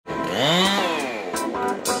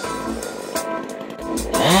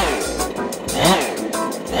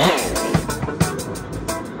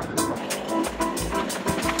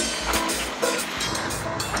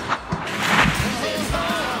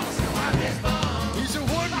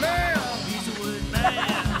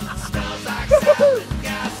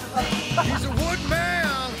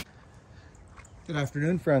Good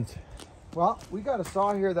afternoon, friends. Well, we got a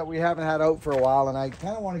saw here that we haven't had out for a while, and I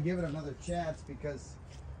kind of want to give it another chance because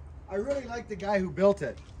I really like the guy who built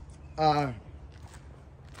it.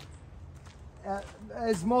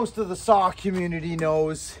 As most of the saw community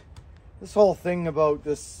knows, this whole thing about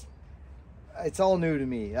this, it's all new to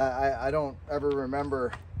me. I don't ever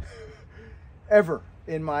remember ever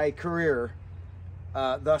in my career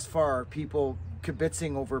thus far people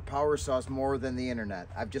kibitzing over power saws more than the internet.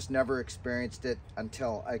 I've just never experienced it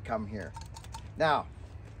until I come here. Now,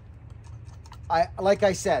 like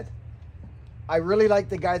I said, I really like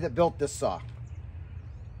the guy that built this saw.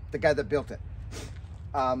 The guy that built it.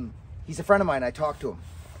 He's a friend of mine. I talked to him.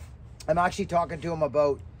 I'm actually talking to him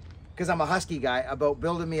about, because I'm a Husky guy, about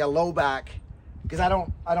building me a low back, because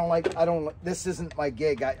this isn't my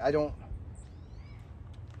gig.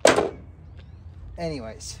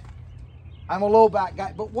 Anyways, I'm a low back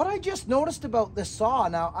guy. But what I just noticed about this saw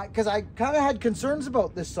now, because I kind of had concerns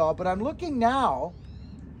about this saw, but I'm looking now.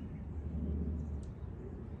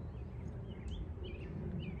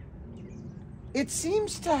 It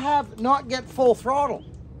seems to have not get full throttle.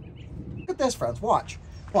 Look at this, friends. Watch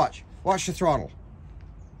the throttle.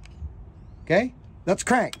 Okay, that's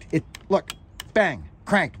cranked. Look, bang,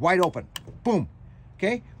 cranked, wide open, boom.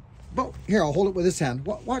 Okay, but here, I'll hold it with this hand.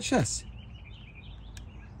 Watch this.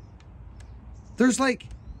 There's like,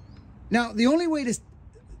 now the only way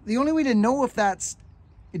to know if that's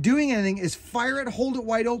doing anything is fire it, hold it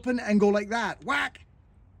wide open, and go like that. Whack,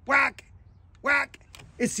 whack, whack.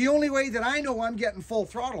 It's the only way that I know I'm getting full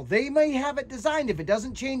throttle. They may have it designed. If it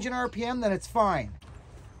doesn't change in RPM, then it's fine.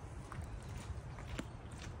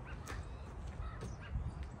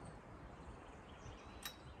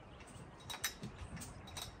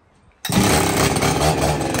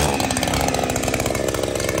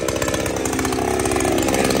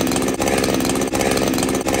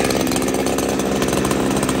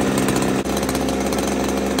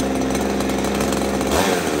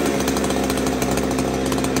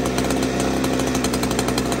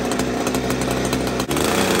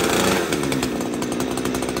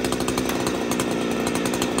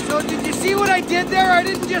 Did you see what I did there? I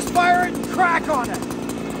didn't just fire it and crack on it.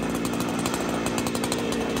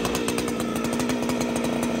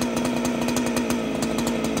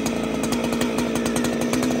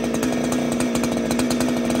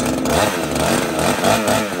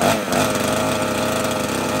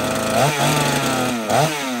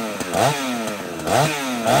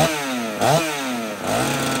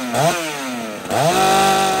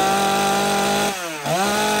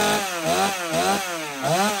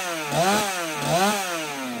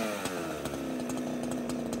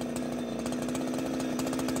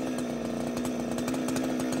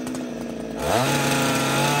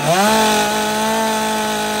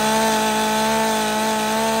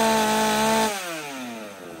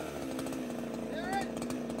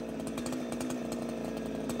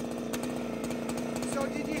 So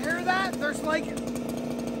did you hear that?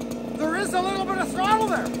 There is a little bit of throttle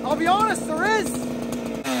there. I'll be honest, there is.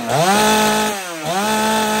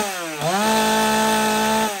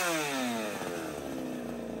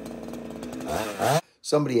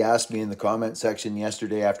 Somebody asked me in the comment section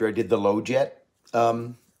yesterday after I did the low jet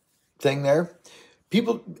thing there.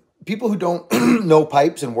 People who don't know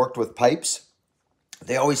pipes and worked with pipes,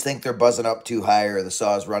 they always think they're buzzing up too high or the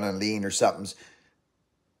saw's running lean or something.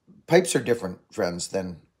 Pipes are different, friends,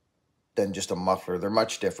 than just a muffler. They're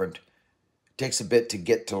much different. It takes a bit to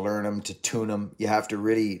get to learn them, to tune them. You have to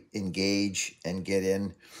really engage and get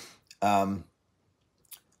in. The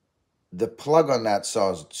plug on that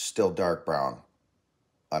saw is still dark brown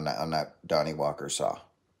on that Donnie Walker saw.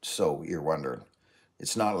 So you're wondering.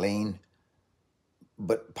 It's not lean.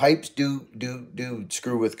 But pipes do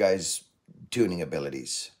screw with guys' tuning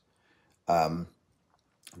abilities.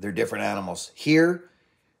 They're different animals. Here,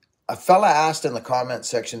 a fella asked in the comment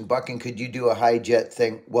section, Bucking, could you do a high jet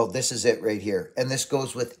thing? Well, this is it right here. And this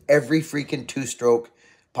goes with every freaking two-stroke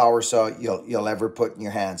power saw you'll ever put in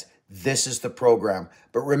your hands. This is the program.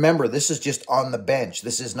 But remember, this is just on the bench.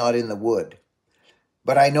 This is not in the wood.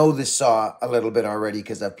 But I know this saw a little bit already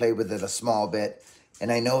because I've played with it a small bit.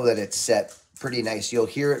 And I know that it's set pretty nice. You'll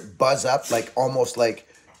hear it buzz up almost like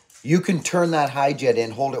you can turn that high jet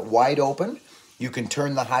in, hold it wide open. You can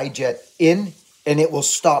turn the high jet in and it will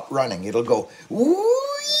stop running. It'll go,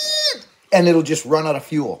 and it'll just run out of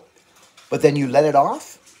fuel. But then you let it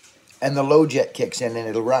off and the low jet kicks in and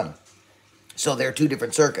it'll run. So they're two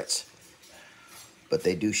different circuits, but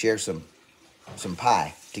they do share some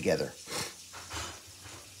pie together.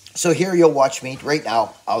 So here you'll watch me right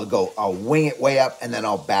now. I'll wing it way up and then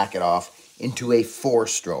I'll back it off into a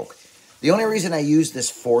 4-stroke. The only reason I use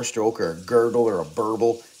this 4-stroke or a girdle or a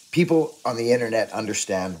burble, people on the internet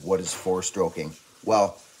understand what is 4-stroking.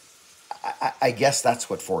 Well, I guess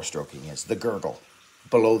that's what 4-stroking is, the girdle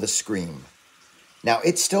below the scream. Now,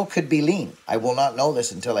 it still could be lean. I will not know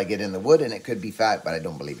this until I get in the wood, and it could be fat, but I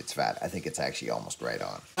don't believe it's fat. I think it's actually almost right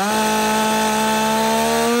on.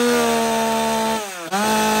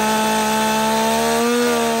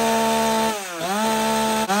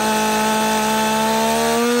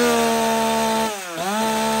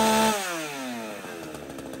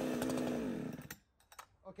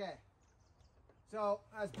 Okay, so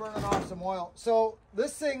I was burning off some oil. So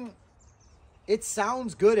this thing, it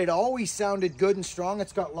sounds good. It always sounded good and strong.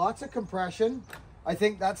 It's got lots of compression. I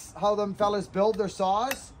think that's how them fellas build their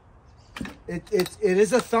saws. It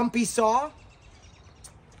is a thumpy saw.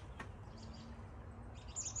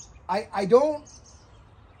 I don't,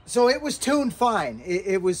 so it was tuned fine.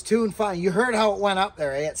 It was tuned fine. You heard how it went up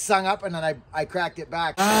there. It sung up and then I cracked it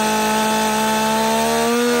back.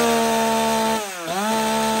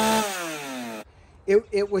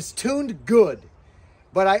 It was tuned good.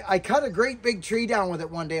 But I cut a great big tree down with it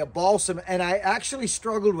one day, a balsam, and I actually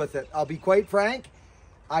struggled with it. I'll be quite frank.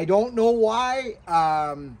 I don't know why.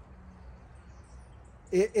 I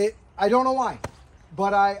don't know why.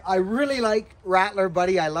 But I really like Rattler,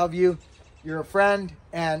 buddy. I love you. You're a friend.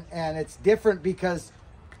 And it's different because,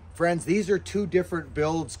 friends, these are two different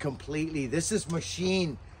builds completely. This is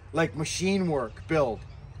machine work build.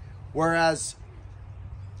 Whereas,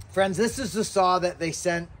 friends, this is the saw that they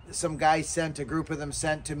sent. Some guys sent, a group of them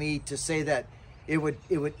sent to me to say that it would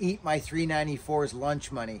eat my 394's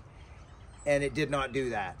lunch money, and it did not do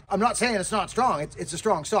that. I'm not saying it's not strong. It's a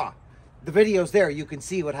strong saw. The video's there. You can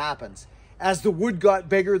see what happens. As the wood got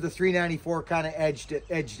bigger, the 394 kind of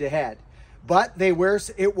edged ahead. But it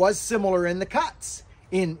was similar in the cuts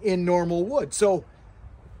in normal wood. So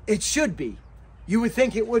it should be. You would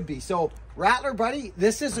think it would be. So Rattler, buddy,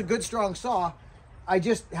 this is a good strong saw. I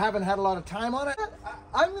just haven't had a lot of time on it.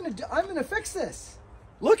 I'm gonna fix this.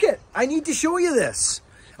 Look it, I need to show you this.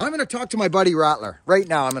 I'm gonna talk to my buddy Rattler. Right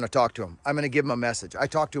now, I'm gonna talk to him. I'm gonna give him a message. I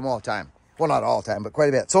talk to him all the time. Well, not all the time, but quite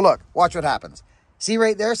a bit. So look, watch what happens. See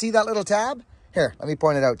right there, see that little tab? Here, let me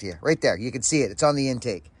point it out to you. Right there, you can see it. It's on the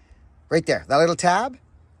intake. Right there, that little tab.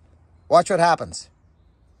 Watch what happens.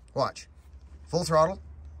 Watch. Full throttle.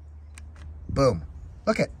 Boom.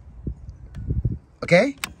 Look it.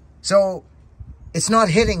 Okay? So, it's not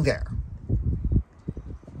hitting there.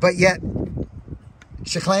 But yet,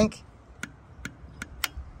 shaklank.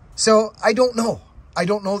 So, I don't know. I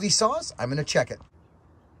don't know these saws. I'm going to check it.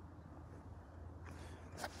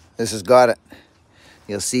 This has got it.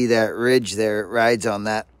 You'll see that ridge there. It rides on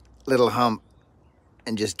that little hump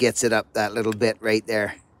and just gets it up that little bit right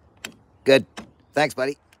there. Good. Thanks,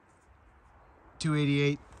 buddy.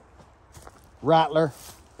 288. Rattler.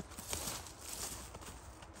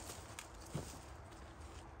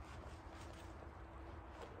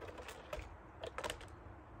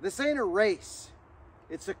 This ain't a race.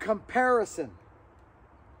 It's a comparison.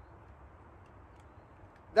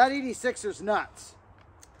 That 86er's nuts.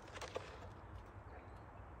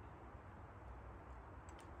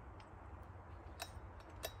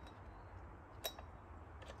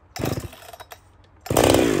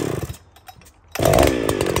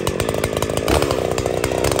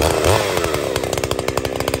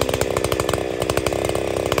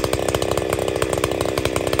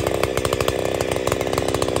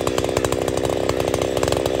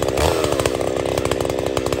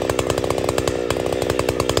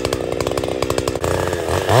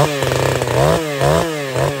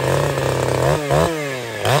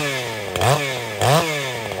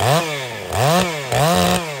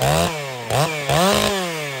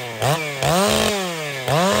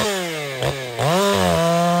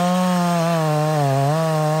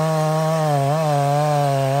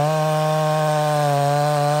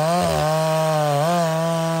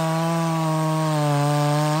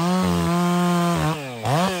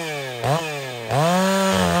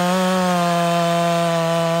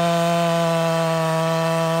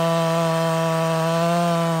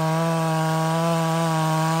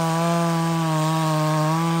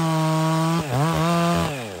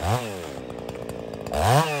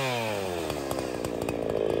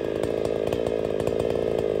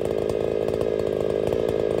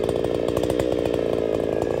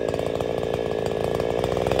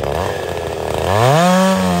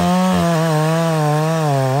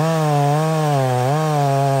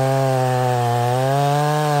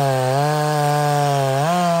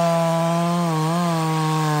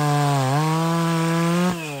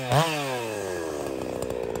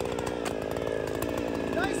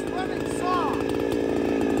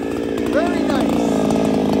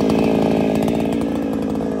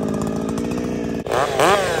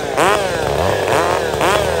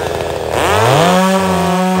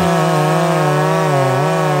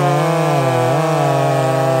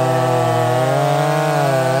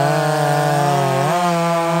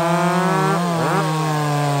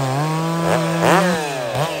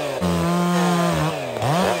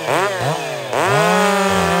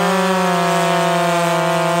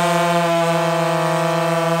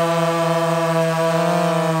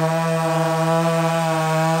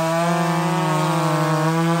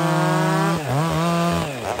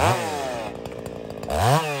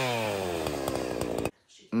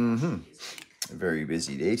 A very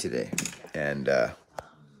busy day today. And,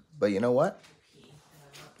 but you know what?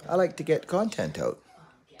 I like to get content out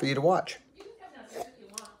for you to watch.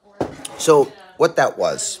 So what that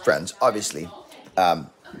was, friends, obviously,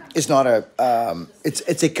 is not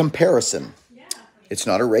it's a comparison. It's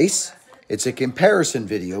not a race. It's a comparison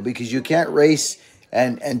video because you can't race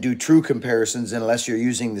and do true comparisons unless you're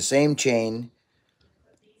using the same chain.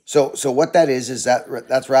 So what that is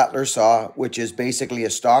that's Rattler saw, which is basically a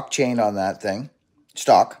stock chain on that thing.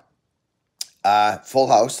 Stock. Full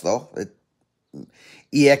house though.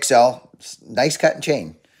 EXL, nice cutting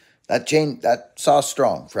chain. That saw's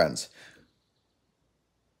strong, friends.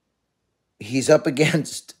 He's up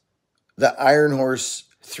against the Iron Horse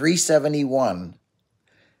 371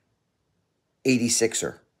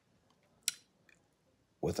 86er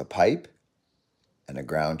with a pipe and a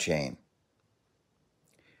ground chain.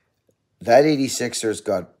 That 86er's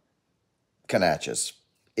got canachas.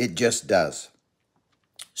 It just does.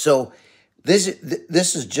 So this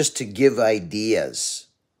is just to give ideas.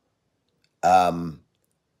 Iron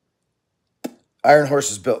Horse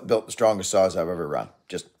has built the strongest saws I've ever run.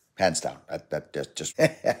 Just hands down. That just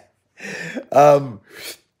Iron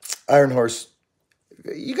Horse.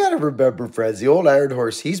 You got to remember, friends, the old Iron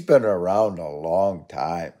Horse, he's been around a long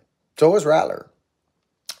time. So is Rattler.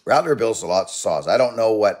 Rattler builds lots of saws. I don't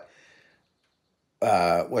know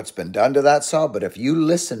what's been done to that saw, but if you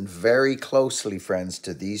listen very closely, friends,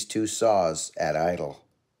 to these two saws at idle,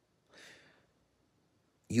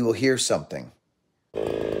 you will hear something.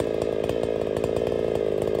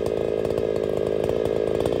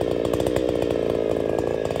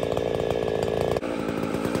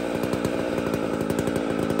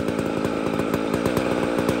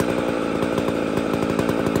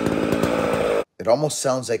 It almost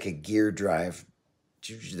sounds like a gear drive.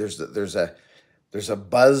 There's a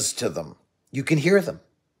buzz to them. You can hear them.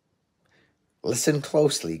 Listen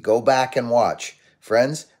closely. Go back and watch.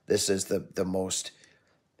 Friends, this is the most...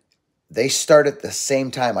 They start at the same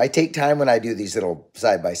time. I take time when I do these little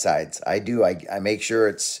side-by-sides. I do. I make sure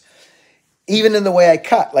it's... Even in the way I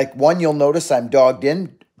cut. Like one, you'll notice I'm dogged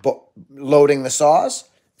in, loading the saws.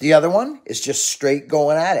 The other one is just straight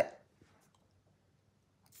going at it.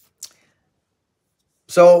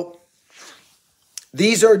 So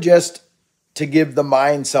these are just to give the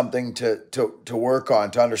mind something to work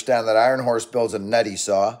on, to understand that Iron Horse builds a nutty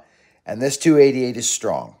saw, and this 288 is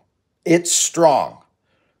strong. It's strong.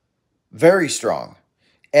 Very strong.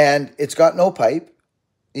 And it's got no pipe.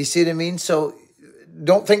 You see what I mean? So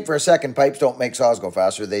don't think for a second pipes don't make saws go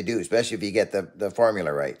faster. They do, especially if you get the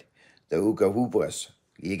formula right. The hookah hoopus.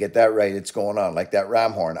 You get that right, it's going on. Like that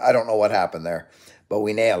ram horn. I don't know what happened there, but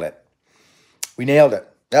we nailed it. We nailed it.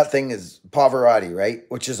 That thing is Pavarotti, right?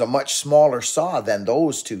 Which is a much smaller saw than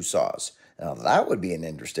those two saws. Now, that would be an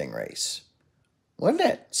interesting race. Wouldn't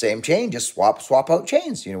it? Same chain, just swap out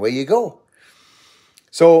chains. You know, away you go.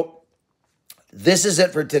 So, this is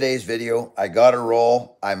it for today's video. I got to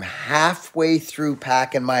roll. I'm halfway through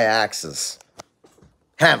packing my axes.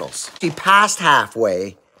 Handles. Past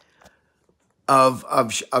halfway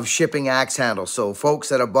of shipping axe handles. So, folks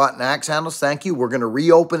that have bought an axe handles, thank you. We're going to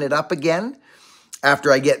reopen it up again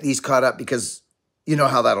after I get these caught up, because you know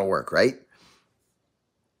how that'll work, right?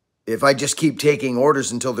 If I just keep taking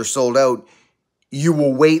orders until they're sold out, you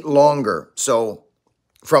will wait longer. So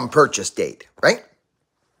from purchase date, right?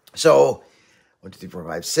 So 1, 2, 3, 4,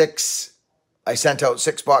 5, 6. I sent out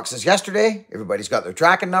 6 boxes yesterday. Everybody's got their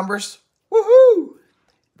tracking numbers. Woohoo!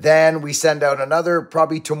 Then we send out another,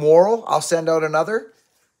 probably tomorrow. I'll send out another.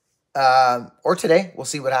 Or today. We'll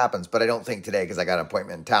see what happens. But I don't think today because I got an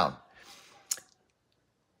appointment in town.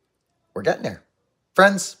 We're getting there.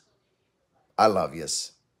 Friends, I love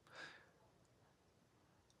yous.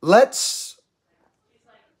 Let's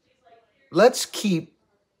keep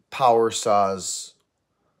power saws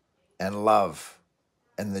and love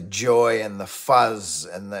and the joy and the fuzz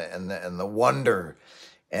and the wonder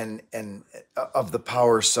and of the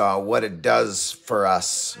power saw, what it does for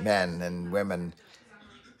us men and women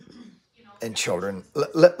and children.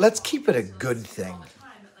 Let's keep it a good thing.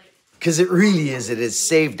 Because it really is. It has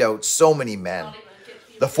saved out so many men.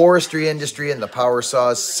 The forestry industry and the power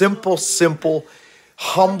saws, simple,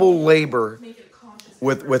 humble labor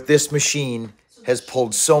with this machine has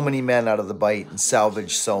pulled so many men out of the bite and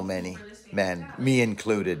salvaged so many men, me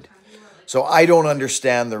included. So I don't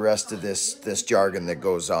understand the rest of this jargon that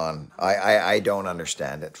goes on. I don't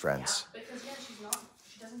understand it, friends.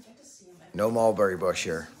 No mulberry bush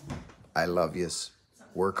here. I love yous.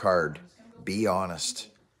 Work hard. Be honest.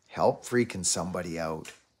 Help freaking somebody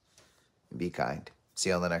out. Be kind. See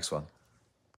you on the next one.